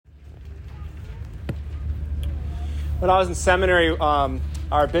When I was in seminary,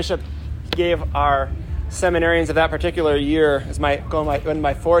 our bishop gave our seminarians of that particular year, in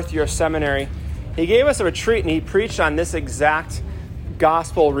my fourth year of seminary, he gave us a retreat and he preached on this exact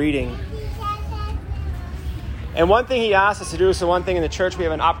gospel reading. And one thing he asked us to do, so one thing in the church, we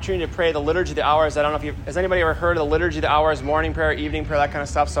have an opportunity to pray the Liturgy of the Hours. I don't know has anybody ever heard of the Liturgy of the Hours, morning prayer, evening prayer, that kind of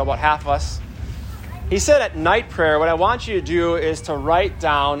stuff, so about half of us. He said at night prayer, what I want you to do is to write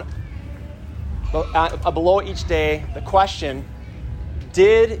down below each day the question,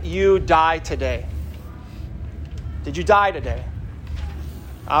 did you die today? Did you die today?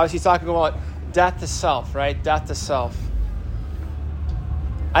 Obviously he's talking about death to self, right? Death to self.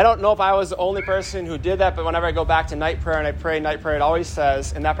 I don't know if I was the only person who did that, but whenever I go back to night prayer and I pray night prayer, it always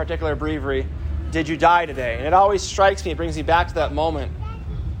says in that particular breviary, did you die today? And it always strikes me, it brings me back to that moment.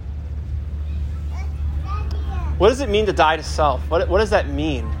 What does it mean to die to self? What does that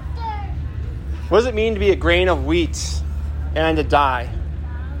mean? What does it mean to be a grain of wheat and to die?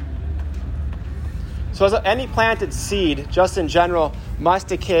 So as any planted seed, just in general, must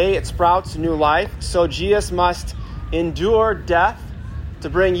decay, it sprouts new life. So Jesus must endure death to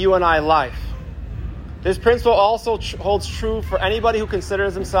bring you and I life. This principle also holds true for anybody who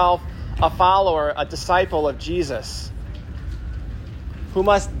considers himself a follower, a disciple of Jesus, who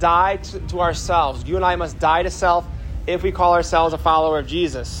must die to ourselves. You and I must die to self if we call ourselves a follower of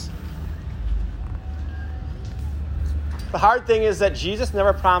Jesus. The hard thing is that Jesus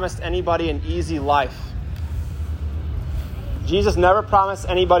never promised anybody an easy life. Jesus never promised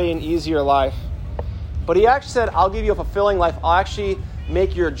anybody an easier life. But he actually said, I'll give you a fulfilling life. I'll actually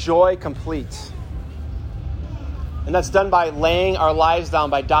make your joy complete. And that's done by laying our lives down,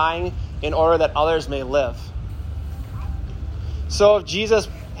 by dying in order that others may live. So if Jesus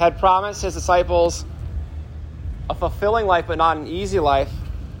had promised his disciples a fulfilling life but not an easy life,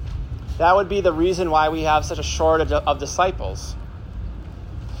 that would be the reason why we have such a shortage of disciples.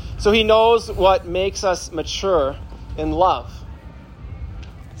 So he knows what makes us mature in love.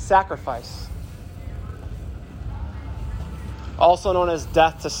 Sacrifice. Also known as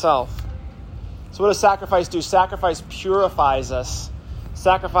death to self. So what does sacrifice do? Sacrifice purifies us.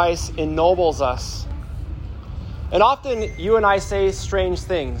 Sacrifice ennobles us. And often you and I say strange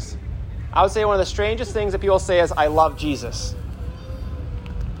things. I would say one of the strangest things that people say is, I love Jesus.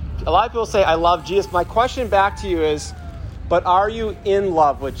 A lot of people say, I love Jesus. My question back to you is, but are you in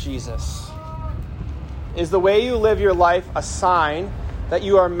love with Jesus? Is the way you live your life a sign that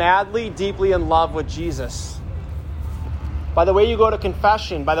you are madly, deeply in love with Jesus? By the way you go to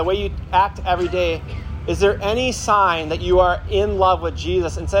confession, by the way you act every day, is there any sign that you are in love with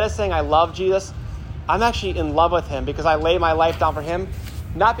Jesus? Instead of saying, I love Jesus, I'm actually in love with him because I lay my life down for him.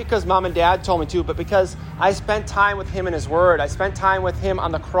 Not because mom and dad told me to, but because I spent time with him in his word. I spent time with him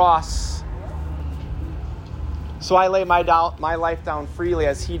on the cross. So I lay my life down freely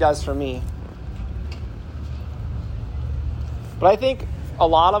as he does for me. But I think a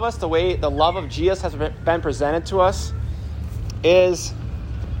lot of us, the way the love of Jesus has been presented to us, is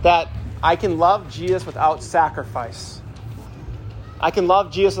that I can love Jesus without sacrifice. I can love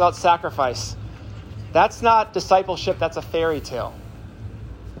Jesus without sacrifice. That's not discipleship, that's a fairy tale.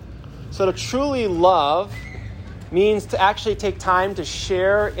 So to truly love means to actually take time to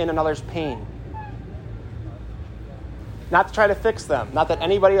share in another's pain. Not to try to fix them. Not that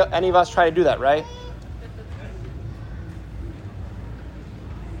any of us try to do that, right?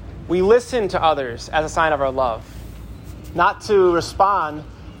 We listen to others as a sign of our love. Not to respond,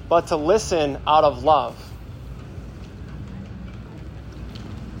 but to listen out of love.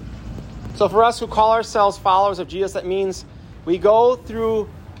 So for us who call ourselves followers of Jesus, that means we go through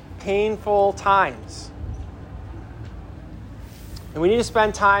painful times. And we need to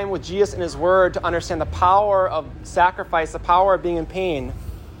spend time with Jesus and his word to understand the power of sacrifice, the power of being in pain.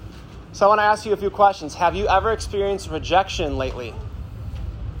 So I want to ask you a few questions. Have you ever experienced rejection lately?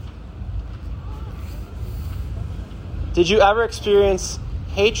 Did you ever experience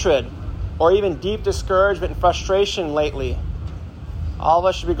hatred or even deep discouragement and frustration lately? All of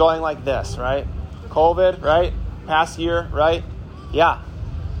us should be going like this, right? COVID, right? Past year, right? Yeah.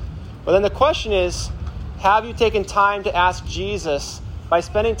 But then the question is, have you taken time to ask Jesus, by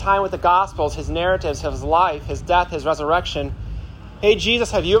spending time with the Gospels, his narratives, his life, his death, his resurrection, hey, Jesus,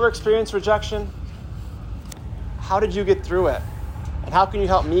 have you ever experienced rejection? How did you get through it? And how can you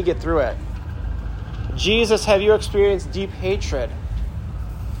help me get through it? Jesus, have you experienced deep hatred?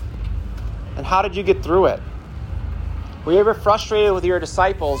 And how did you get through it? Were you ever frustrated with your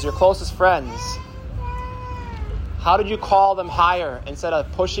disciples, your closest friends? How did you call them higher instead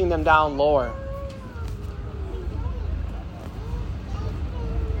of pushing them down lower?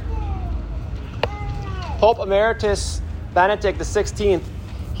 Pope Emeritus Benedict XVI,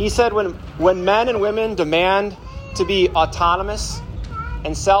 he said when men and women demand to be autonomous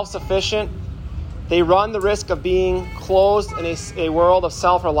and self-sufficient, they run the risk of being closed in a world of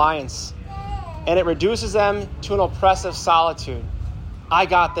self-reliance, and it reduces them to an oppressive solitude. I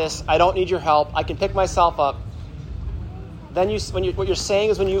got this. I don't need your help. I can pick myself up. Then what you're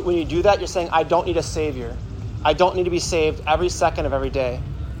saying is when you do that, you're saying, I don't need a savior. I don't need to be saved every second of every day.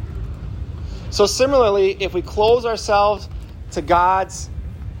 So similarly, if we close ourselves to God's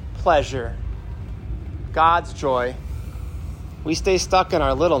pleasure, God's joy, we stay stuck in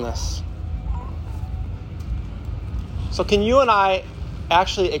our littleness. So can you and I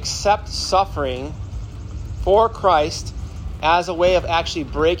actually accept suffering for Christ as a way of actually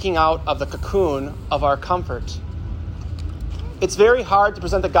breaking out of the cocoon of our comfort? It's very hard to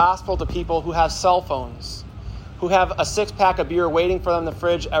present the gospel to people who have cell phones, who have a six-pack of beer waiting for them in the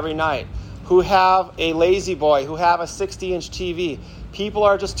fridge every night, who have a lazy boy, who have a 60-inch TV. People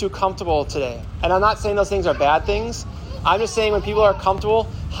are just too comfortable today. And I'm not saying those things are bad things. I'm just saying when people are comfortable,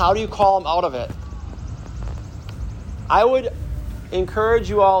 how do you call them out of it? I would encourage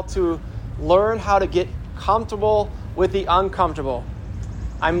you all to learn how to get comfortable with the uncomfortable.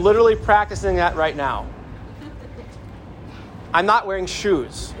 I'm literally practicing that right now. I'm not wearing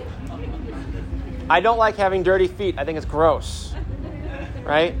shoes. I don't like having dirty feet. I think it's gross.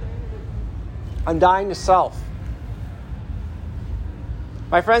 Right? I'm dying to self.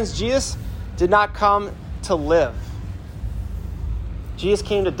 My friends, Jesus did not come to live. Jesus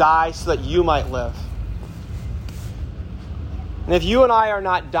came to die so that you might live. And if you and I are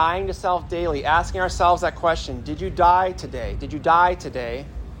not dying to self daily, asking ourselves that question, did you die today? Did you die today?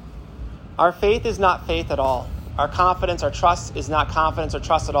 Our faith is not faith at all. Our confidence, our trust is not confidence or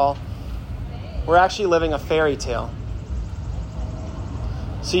trust at all. We're actually living a fairy tale.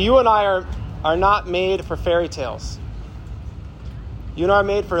 So you and I are not made for fairy tales. You and I are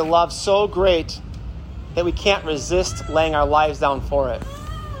made for a love so great that we can't resist laying our lives down for it.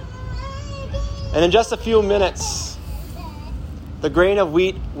 And in just a few minutes, the grain of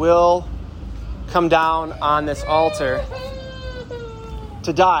wheat will come down on this altar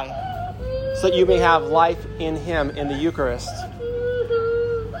to die so that you may have life in him in the Eucharist.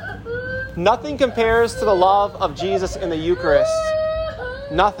 Nothing compares to the love of Jesus in the Eucharist.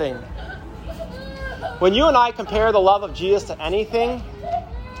 Nothing. When you and I compare the love of Jesus to anything,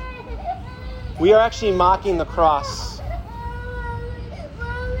 we are actually mocking the cross.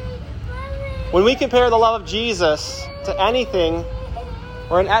 When we compare the love of Jesus to anything,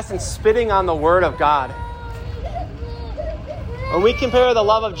 we're in essence spitting on the Word of God. When we compare the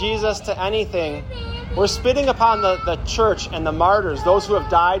love of Jesus to anything, we're spitting upon the church and the martyrs, those who have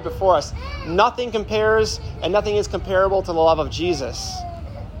died before us. Nothing compares and nothing is comparable to the love of Jesus.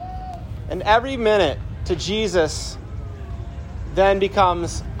 And every minute to Jesus then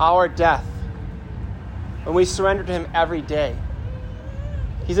becomes our death when we surrender to him every day.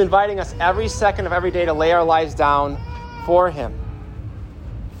 He's inviting us every second of every day to lay our lives down for him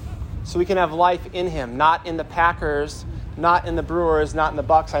so we can have life in him, not in the Packers, not in the Brewers, not in the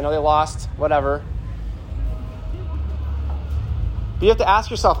Bucks. I know they lost, whatever. But you have to ask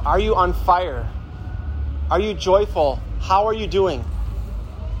yourself, are you on fire? Are you joyful? How are you doing?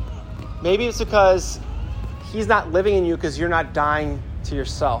 Maybe it's because he's not living in you because you're not dying to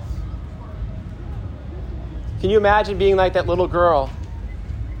yourself. Can you imagine being like that little girl,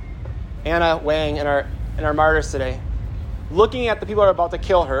 Anna Wang, in our martyrs today, looking at the people who are about to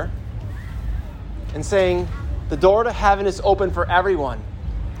kill her and saying, the door to heaven is open for everyone.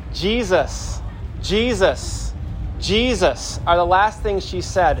 Jesus, Jesus, Jesus are the last things she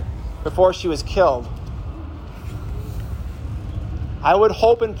said before she was killed. I would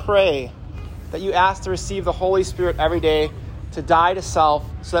hope and pray that you ask to receive the Holy Spirit every day to die to self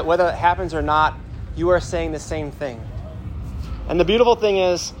so that whether it happens or not, you are saying the same thing. And the beautiful thing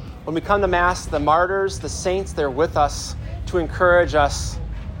is, when we come to Mass, the martyrs, the saints, they're with us to encourage us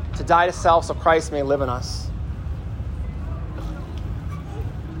to die to self so Christ may live in us.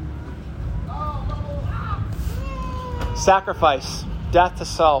 Sacrifice, death to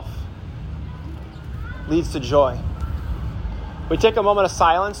self, leads to joy. We take a moment of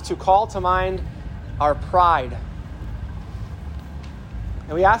silence to call to mind our pride.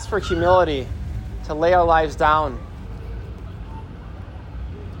 And we ask for humility to lay our lives down.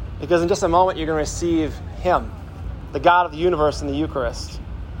 Because in just a moment, you're going to receive him, the God of the universe in the Eucharist.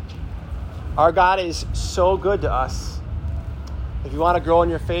 Our God is so good to us. If you want to grow in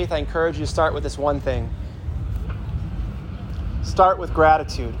your faith, I encourage you to start with this one thing. Start with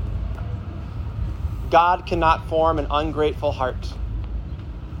gratitude. God cannot form an ungrateful heart.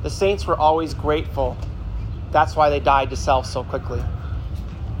 The saints were always grateful That's why they died to self so quickly.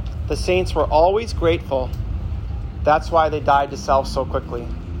 The saints were always grateful. That's why they died to self so quickly.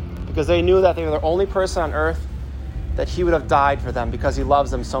 Because they knew that they were the only person on earth that he would have died for them because he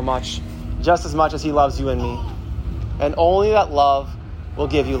loves them so much, just as much as he loves you and me. And only that love will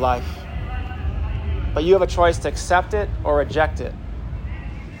give you life. But you have a choice to accept it or reject it.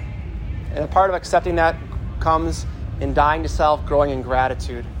 And a part of accepting that comes in dying to self, growing in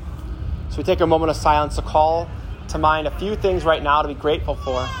gratitude. So we take a moment of silence to call to mind a few things right now to be grateful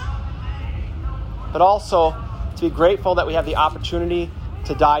for. But also to be grateful that we have the opportunity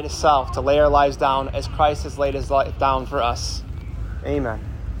to die to self, to lay our lives down as Christ has laid his life down for us. Amen.